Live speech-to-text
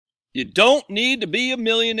You don't need to be a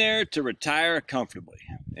millionaire to retire comfortably.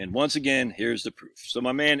 And once again, here's the proof. So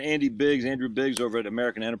my man Andrew Biggs over at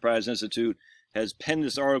American Enterprise Institute has penned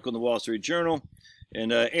this article in the Wall Street Journal.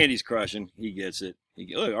 And Andy's crushing. He gets it.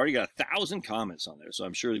 Look, already got 1,000 comments on there. So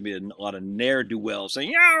I'm sure there'll be a lot of ne'er-do-wells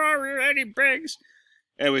saying, yeah, Andy Biggs.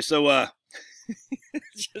 Anyway, so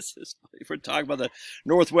just as funny. If we're talking about the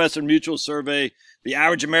Northwestern Mutual Survey, the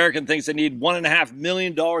average American thinks they need $1.5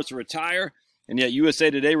 million to retire. And yet USA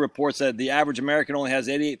Today reports that the average American only has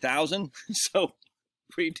 88,000. So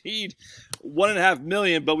we need $1.5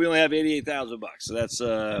 million, but we only have 88,000 bucks. So that's,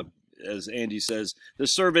 as Andy says, the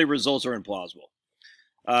survey results are implausible.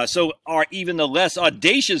 So are even the less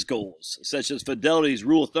audacious goals, such as Fidelity's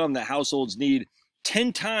rule of thumb that households need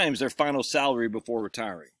 10 times their final salary before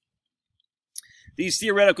retiring. These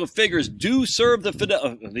theoretical figures do serve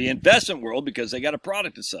the investment world because they got a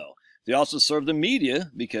product to sell. They also serve the media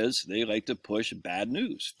because they like to push bad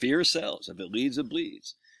news. Fear sells. If it leads, it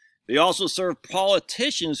bleeds. They also serve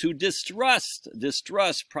politicians who distrust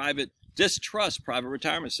private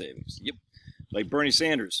retirement savings. Yep, like Bernie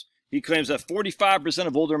Sanders. He claims that 45%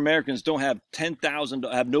 of older Americans don't have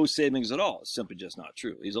have no savings at all. It's simply just not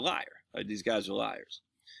true. He's a liar. Right? These guys are liars.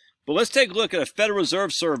 But let's take a look at a Federal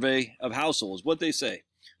Reserve survey of households. What they say.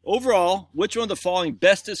 Overall, which one of the following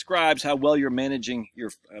best describes how well you're managing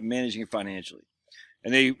financially?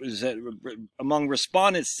 And they among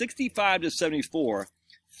respondents 65 to 74,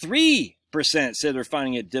 3% said they're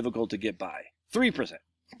finding it difficult to get by. 3%.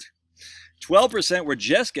 12% were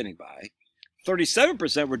just getting by.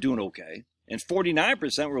 37% were doing okay. And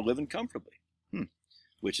 49% were living comfortably,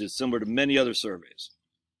 which is similar to many other surveys.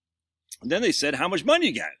 And then they said, how much money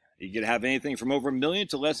you got? You could have anything from over $1 million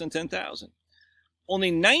to less than 10,000.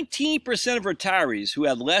 Only 19% of retirees who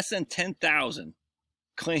had less than 10,000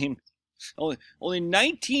 claimed, only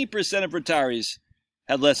 19% of retirees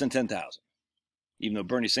had less than 10,000. Even though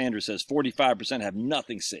Bernie Sanders says 45% have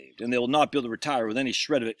nothing saved, and they will not be able to retire with any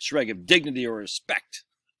shred of dignity or respect.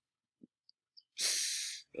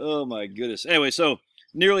 Oh my goodness. Anyway, so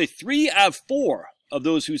nearly 3 out of 4 of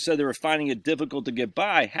those who said they were finding it difficult to get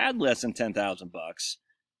by had less than 10,000 bucks.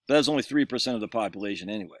 But that's only 3% of the population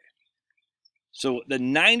anyway. So the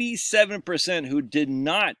 97% who did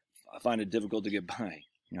not find it difficult to get by,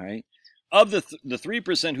 all right, of the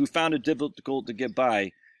 3% who found it difficult to get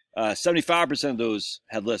by, 75% of those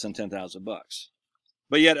had less than 10,000 bucks.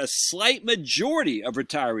 But yet a slight majority of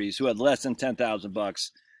retirees who had less than 10,000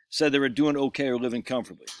 bucks said they were doing okay or living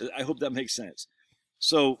comfortably. I hope that makes sense.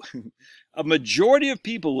 So a majority of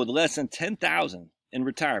people with less than 10,000 in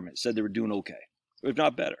retirement said they were doing okay, if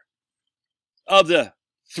not better. Of the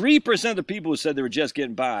 3% of the people who said they were just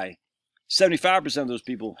getting by, 75% of those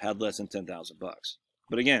people had less than 10,000 bucks.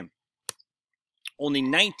 But again, only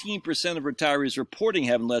 19% of retirees reporting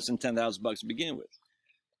having less than 10,000 bucks to begin with.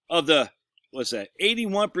 Of the, what's that,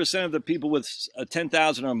 81% of the people with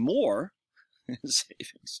 10,000 or more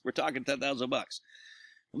savings, we're talking 10,000 bucks.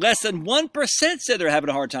 Less than 1% said they're having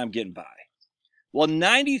a hard time getting by, while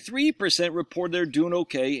 93% report they're doing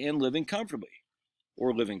okay and living comfortably,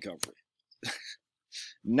 or living comfortably.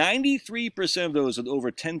 93% of those with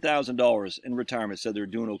over $10,000 in retirement said they're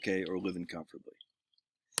doing okay or living comfortably.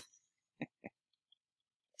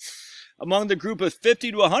 Among the group of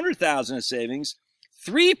 50 to 100,000 in savings,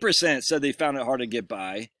 3% said they found it hard to get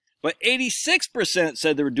by, but 86%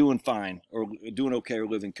 said they were doing fine or doing okay or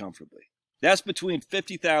living comfortably. That's between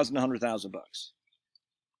 50,000 and 100,000 bucks.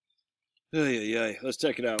 Let's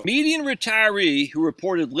check it out. Median retiree who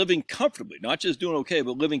reported living comfortably, not just doing okay,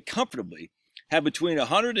 but living comfortably, had between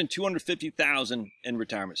 100 and 250,000 in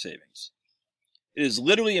retirement savings. It is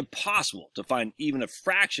literally impossible to find even a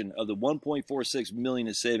fraction of the 1.46 million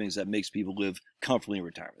in savings that makes people live comfortably in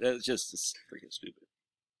retirement. That's just freaking stupid.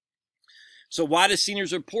 So why do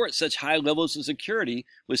seniors report such high levels of security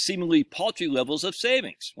with seemingly paltry levels of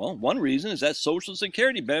savings? Well, one reason is that Social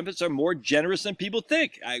Security benefits are more generous than people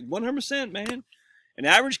think. 100%, man. An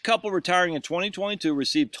average couple retiring in 2022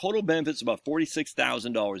 received total benefits of about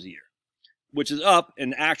 $46,000 a year, which is up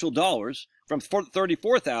in actual dollars from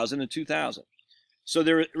 $34,000 in 2000. So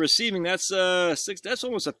they're receiving, that's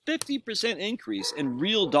almost a 50% increase in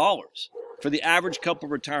real dollars for the average couple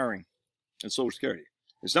retiring in Social Security.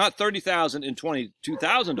 It's not $30,000 in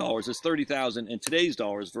 $22,000. It's $30,000 in today's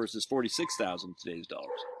dollars versus $46,000 in today's dollars.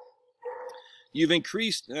 You've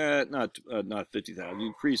increased not 50,000. You've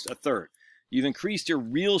increased a third. You've increased your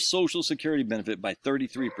real Social Security benefit by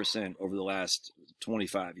 33% over the last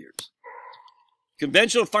 25 years.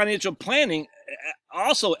 Conventional financial planning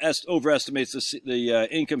also overestimates the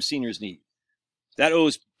income seniors need. That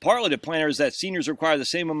owes partly to planners that seniors require the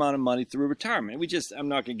same amount of money through retirement. I'm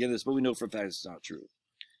not going to get this, but we know for a fact it's not true.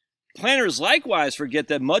 Planners likewise forget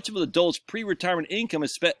that much of an adult's pre-retirement income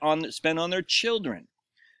is spent on their children.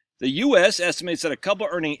 The U.S. estimates that a couple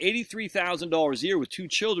earning $83,000 a year with 2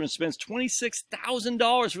 children spends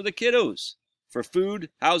 $26,000 for the kiddos, for food,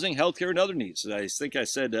 housing, healthcare, and other needs. I think I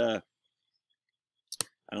said, I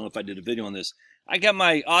don't know if I did a video on this. I got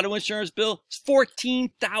my auto insurance bill. It's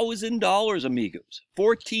 $14,000, amigos.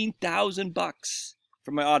 $14,000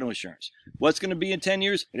 for my auto insurance. What's going to be in 10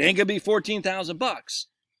 years? It ain't going to be $14,000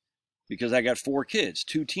 because I got 4 kids,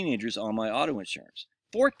 2 teenagers on my auto insurance.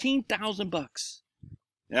 $14,000.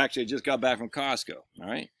 Actually, I just got back from Costco, all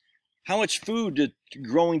right? How much food do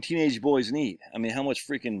growing teenage boys need? I mean, how much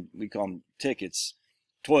freaking, we call them tickets,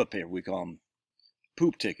 toilet paper, we call them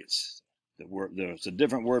poop tickets. There's a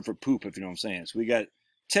different word for poop, if you know what I'm saying. So we got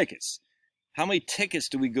tickets. How many tickets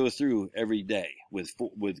do we go through every day with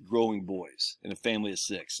growing boys in a family of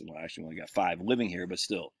 6? Well, actually, we only got 5 living here, but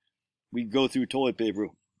still. We go through toilet paper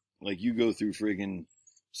like you go through friggin'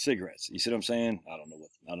 cigarettes. You see what I'm saying? I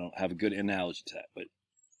don't have a good analogy to that, but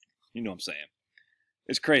you know what I'm saying.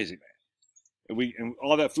 It's crazy, man. And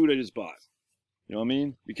all that food I just bought. You know what I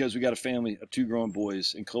mean? Because we got a family of 2 growing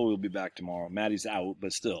boys, and Chloe will be back tomorrow. Maddie's out,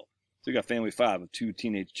 but still. So we got a family of 5 with 2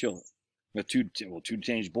 teenage children. We got 2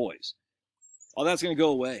 teenage boys. All that's going to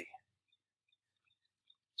go away.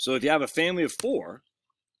 So if you have a family of 4,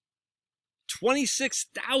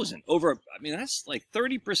 26,000 over, I mean, that's like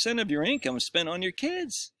 30% of your income is spent on your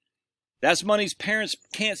kids. That's money parents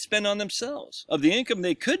can't spend on themselves. Of the income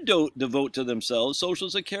they could devote to themselves, Social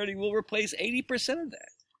Security will replace 80% of that.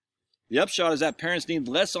 The upshot is that parents need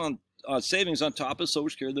less on savings on top of Social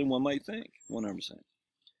Security than one might think, 100%.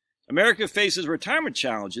 America faces retirement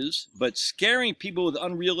challenges, but scaring people with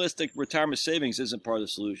unrealistic retirement savings isn't part of the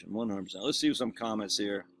solution, 100%. Let's see some comments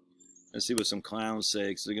here. Let's see what some clowns say.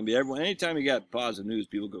 Because they're going to be everyone. Anytime you got positive news,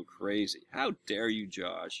 people go crazy. How dare you,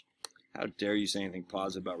 Josh? How dare you say anything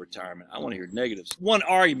positive about retirement? I want to hear negatives. One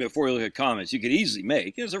argument before you look at comments you could easily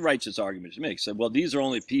make, it's a righteous argument to make. So, well, these are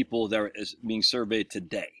only people that are being surveyed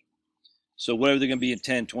today. So what are they going to be in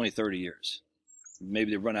 10, 20, 30 years?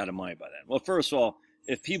 Maybe they run out of money by then. Well, first of all,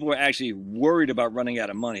 if people are actually worried about running out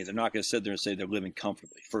of money, they're not going to sit there and say they're living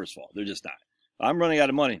comfortably. First of all, they're just not. I'm running out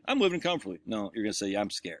of money. I'm living comfortably. No, you're going to say, yeah, I'm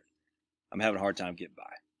scared. I'm having a hard time getting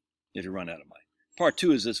by if you run out of money. Part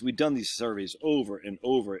 2 is this. We've done these surveys over and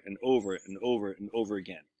over and over and over and over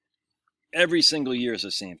again. Every single year is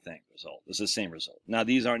the same thing result. It's the same result. Now,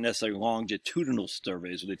 these aren't necessarily longitudinal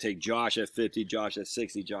surveys where they take Josh at 50, Josh at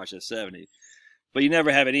 60, Josh at 70. But you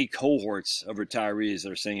never have any cohorts of retirees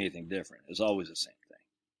that are saying anything different. It's always the same thing.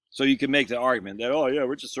 So you can make the argument that, oh, yeah,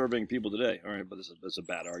 we're just surveying people today. All right, but that's a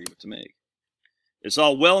bad argument to make. It's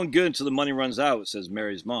all well and good until the money runs out, says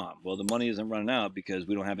Mary's mom. Well, the money isn't running out because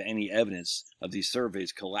we don't have any evidence of these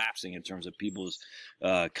surveys collapsing in terms of people's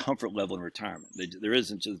comfort level in retirement. There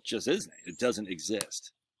isn't, just isn't. It doesn't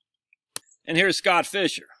exist. And here's Scott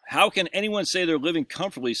Fisher. How can anyone say they're living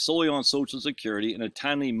comfortably solely on Social Security and a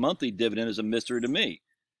timely monthly dividend is a mystery to me?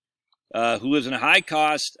 Who lives in a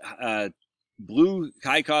high-cost, blue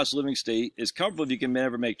high-cost living state, is comfortable if you can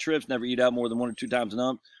never make trips, never eat out more than 1 or 2 times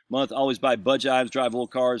a month, always buy budget items, drive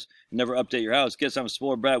old cars, and never update your house. Guess I'm a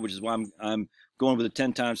spoiled brat, which is why I'm going with a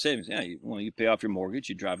 10 times savings. Yeah, you pay off your mortgage,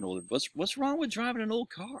 you drive an older. What's wrong with driving an old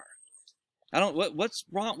car? What's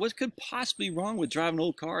wrong? What could possibly be wrong with driving an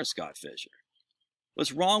old car, Scott Fisher?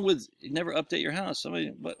 What's wrong with never update your house?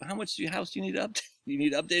 How much house do you need to update? You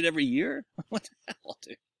need to update every year? What the hell,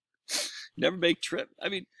 dude? Never make trip. I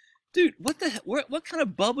mean, dude, what the hell? What kind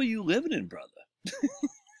of bubble you living in, brother?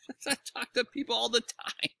 I talk to people all the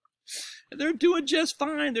time. And they're doing just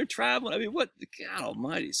fine. They're traveling. I mean, what? God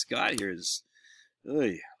almighty, Scott here is...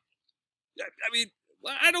 I mean,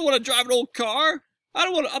 I don't want to drive an old car. I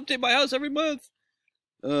don't want to update my house every month.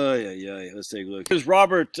 Yeah. Let's take a look. Here's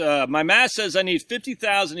Robert. My math says I need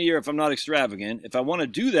 $50,000 a year if I'm not extravagant. If I want to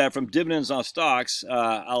do that from dividends on stocks,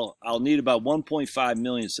 I'll need about $1.5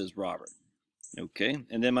 million, says Robert. Okay.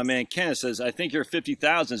 And then my man Kenneth says, I think your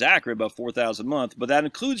 $50,000 is accurate, about $4,000 a month, but that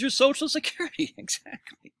includes your Social Security.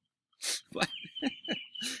 Exactly.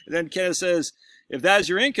 And then Kenneth says, if that is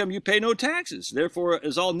your income, you pay no taxes. Therefore,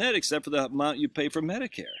 it's all net except for the amount you pay for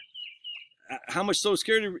Medicare. How much Social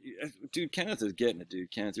Security? Dude, Kenneth is getting it,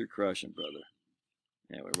 dude. Kenneth, you're crushing, brother.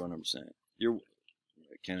 Yeah, we're 100%.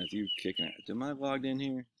 Kenneth, you're kicking it. Am I logged in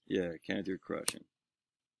here? Yeah, Kenneth, you're crushing.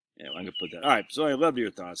 Yeah, well, I'm going to put that. All right, so I love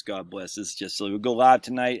your thoughts. God bless. This is just so we'll go live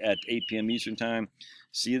tonight at 8 p.m. Eastern Time.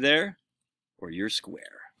 See you there, or you're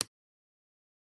square.